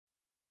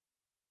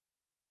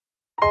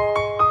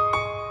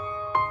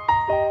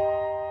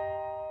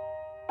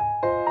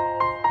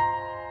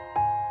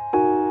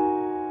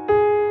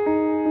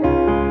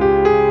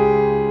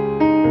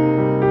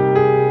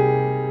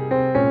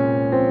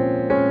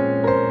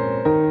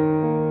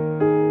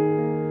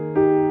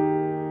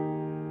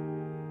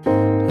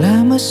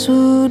Lama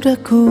sudah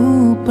ku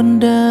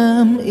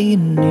pendam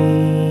ini,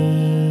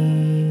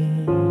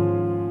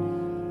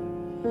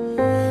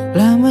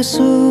 lama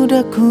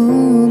sudah ku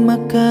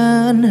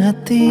makan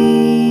hati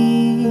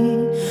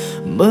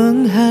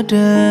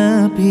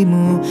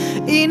menghadapimu.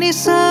 Ini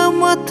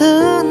semua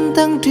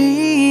tentang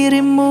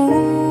dirimu,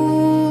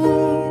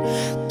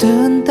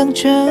 tentang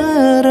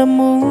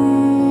caramu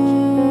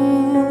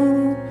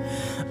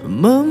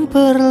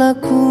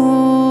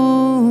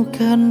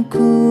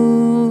memperlakukanku.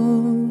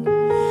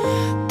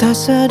 Tak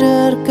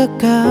sadarkah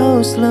kau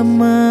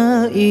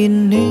selama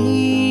ini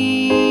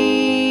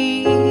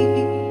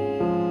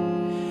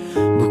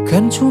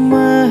bukan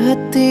cuma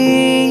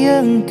hati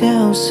yang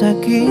kau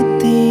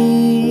sakiti,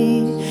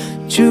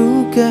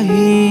 juga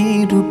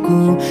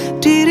hidupku.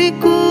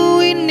 Diriku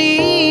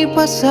ini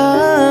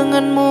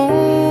pasanganmu,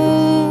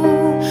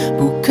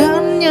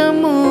 bukannya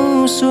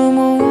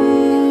musuhmu.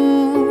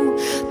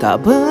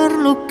 Tak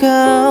perlu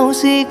kau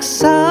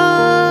siksa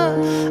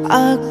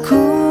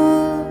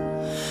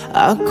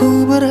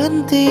aku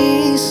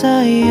berhenti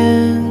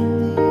sayang.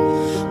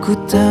 Ku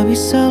tak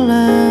bisa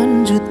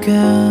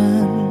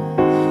lanjutkan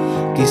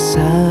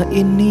kisah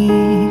ini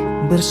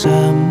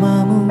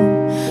bersamamu.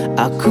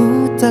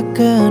 Aku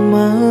takkan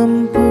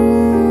mampu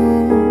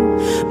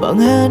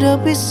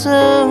menghadapi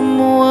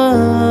semua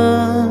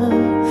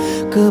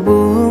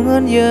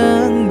kebohongan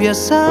yang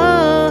biasa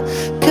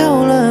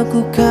kau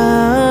lakukan.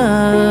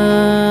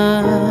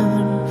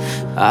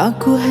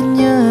 Aku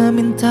hanya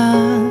minta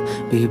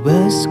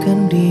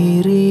bebaskan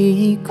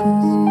diriku.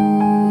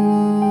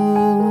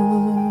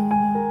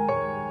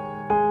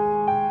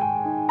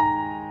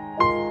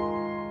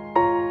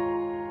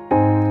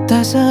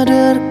 Tak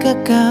sadarkah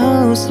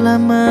kau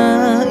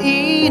selama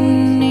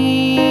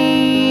ini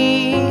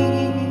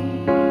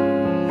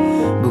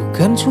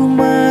bukan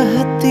cuma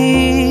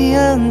hati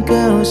yang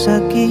kau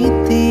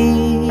sakiti,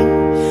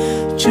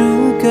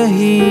 juga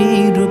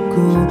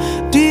hidupku.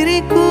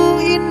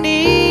 Diriku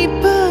ini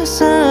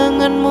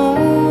pasanganmu,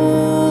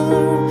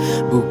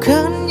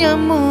 bukannya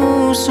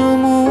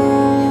musuhmu.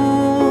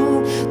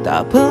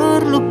 Tak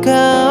perlu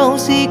kau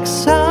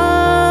siksa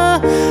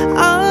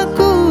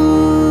aku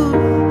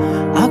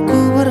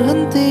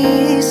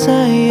berhenti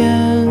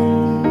sayang.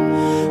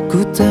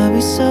 Ku tak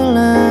bisa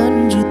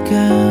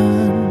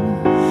lanjutkan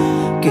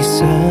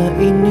kisah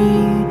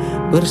ini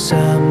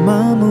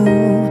bersamamu.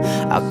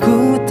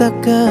 Aku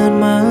takkan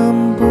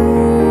mampu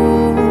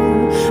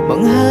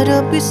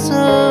menghadapi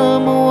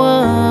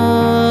semua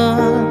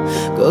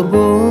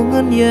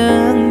kebohongan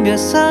yang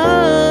biasa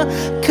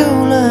kau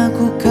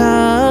lakukan.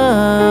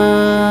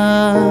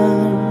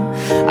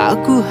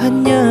 Aku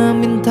hanya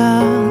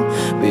minta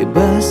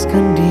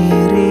bebaskan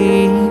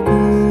diriku.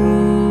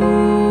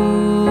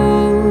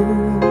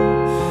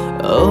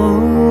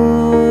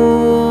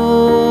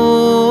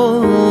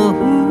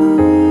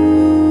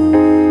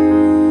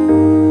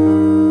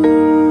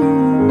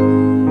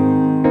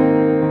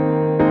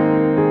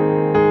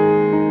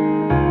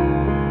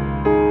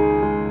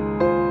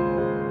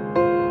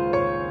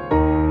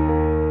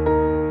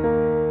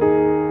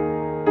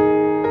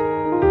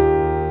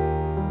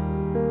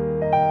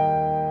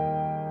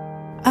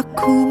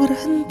 Aku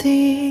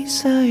berhenti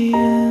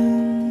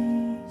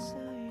sayang,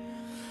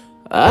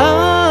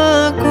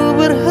 aku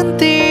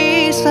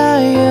berhenti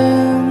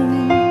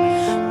sayang.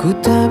 Ku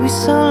tak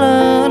bisa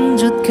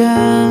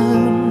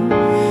lanjutkan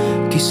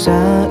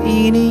kisah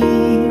ini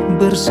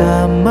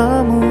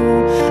bersamamu.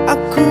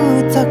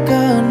 Aku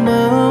takkan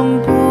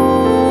mampu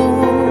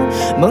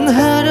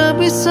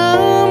menghadapi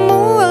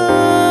semua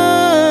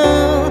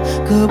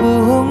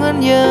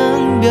kebohongan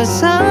yang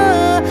biasa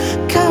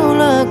kau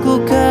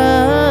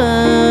lakukan.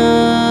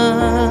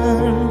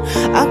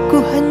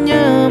 Aku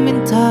hanya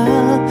minta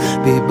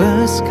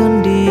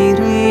bebaskan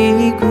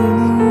diriku.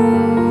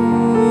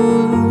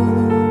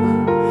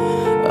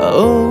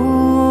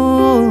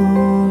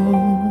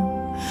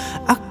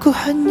 Aku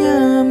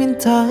hanya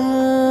minta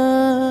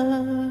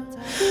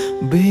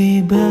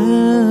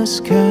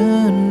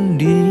bebaskan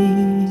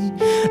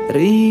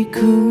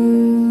diriku.